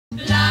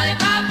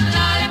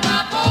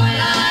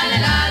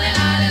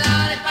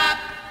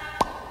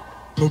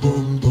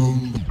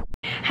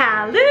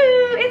Hello!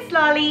 It's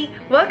Lolly!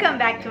 Welcome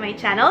back to my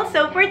channel.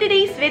 So for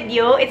today's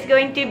video, it's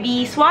going to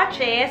be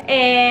swatches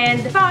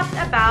and thoughts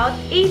about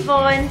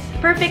Avon's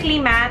Perfectly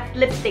Matte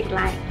Lipstick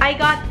line. I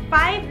got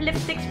 5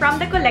 lipsticks from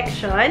the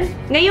collection.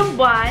 Ngayong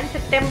buwan,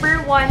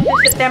 September 1 to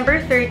September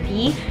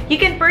 30, you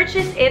can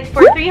purchase it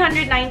for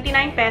 399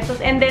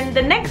 pesos, and then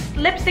the next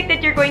lipstick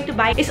that you're going to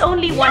buy is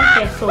only 1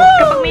 peso.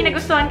 Kapag may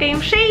nagustuhan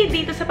kayong shade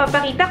dito sa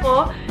papakita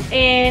ko,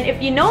 and if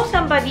you know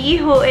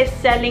somebody who is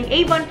selling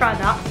Avon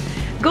products,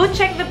 go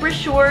check the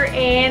brochure,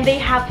 and they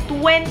have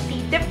 20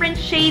 different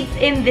shades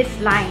in this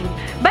line.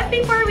 But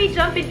before we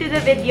jump into the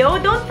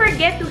video, don't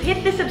forget to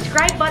hit the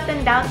subscribe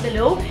button down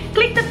below.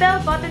 Click the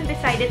bell button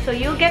beside it so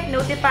you'll get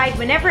notified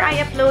whenever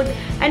I upload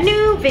a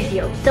new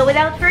video. So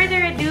without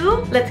further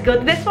ado, let's go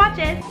to the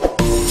swatches!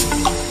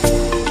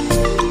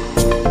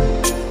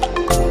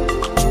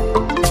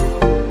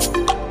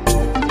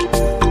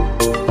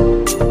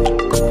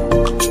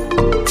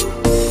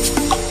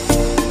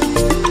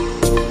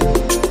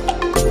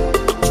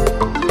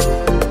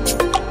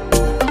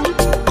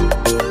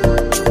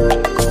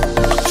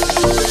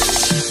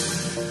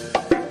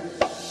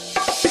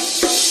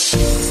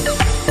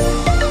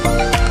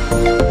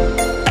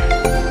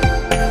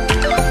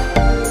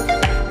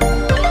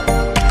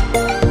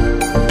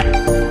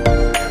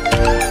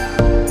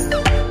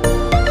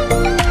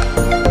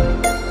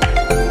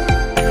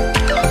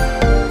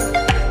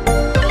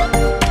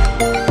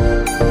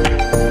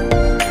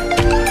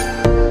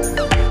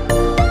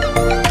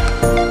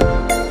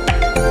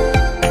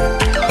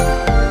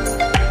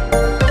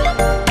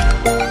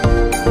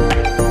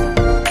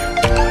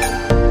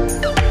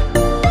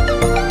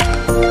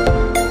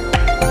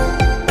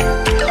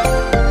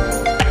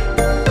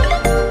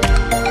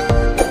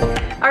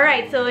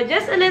 So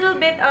just a little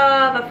bit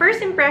of a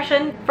first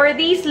impression for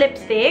these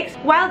lipsticks.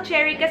 Wild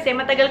Cherry kasi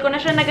matagal ko na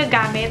siya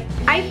nagagamit.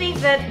 I think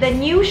that the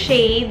new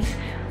shades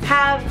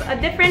have a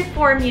different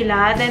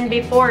formula than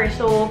before.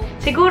 So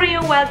siguro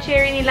yung Wild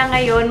Cherry nila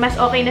ngayon, mas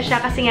okay na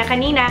siya kasi nga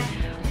kanina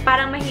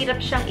parang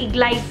mahirap siyang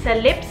i-glide sa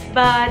lips,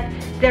 but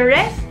the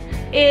rest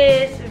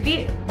is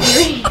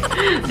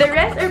the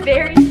rest are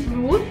very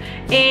smooth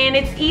and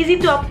it's easy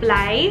to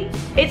apply.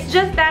 It's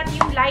just that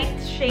yung light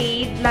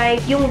shade,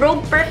 like yung Avon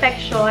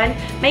Perfection,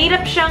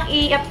 mahirap siyang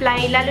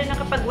i-apply lalo na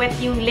kapag wet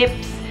yung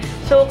lips.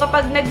 So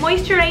kapag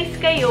nag-moisturize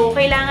kayo,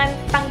 kailangan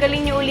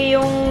tanggalin nyo uli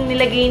yung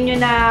nilagay nyo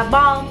na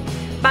balm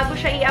bago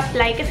siya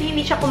i-apply kasi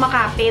hindi siya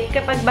kumakapit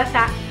kapag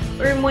basa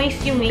or moist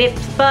yung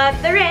lips. But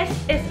the rest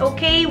is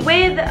okay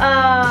with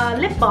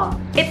lip balm.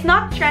 It's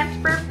not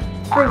transfer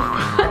proof.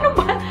 Ano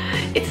ba?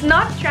 It's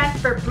not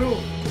transfer proof.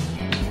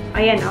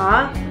 Ayan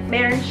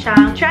meron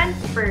siyang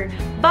transfer.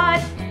 But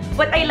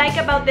what I like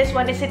about this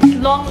one is it's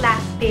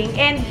long-lasting,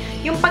 and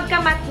yung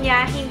pagkamat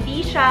niya,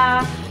 hindi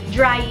siya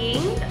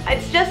drying.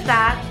 It's just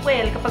that,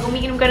 well, kapag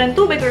umiinom ka ng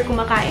tubig or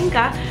kumakain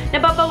ka,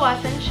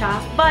 nababawasan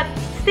siya. But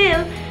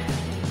still,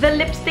 the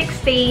lipstick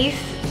stays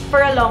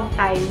for a long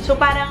time. So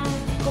parang,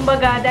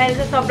 kumbaga, dahil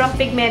sa sobrang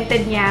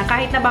pigmented niya,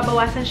 kahit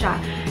nababawasan siya,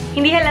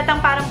 hindi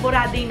halatang parang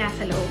burado yung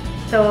nasa loob.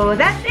 So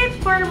that's it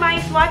for my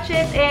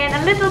swatches and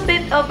a little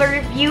bit of a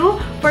review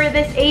for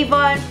this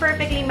Avon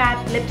Perfectly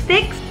Matte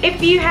Lipsticks. If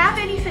you have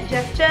any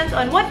suggestions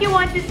on what you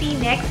want to see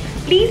next,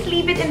 please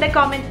leave it in the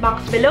comment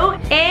box below,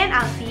 and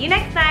I'll see you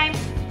next time.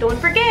 Don't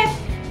forget,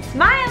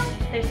 smile!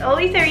 There's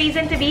always a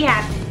reason to be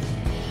happy.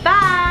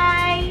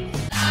 Bye!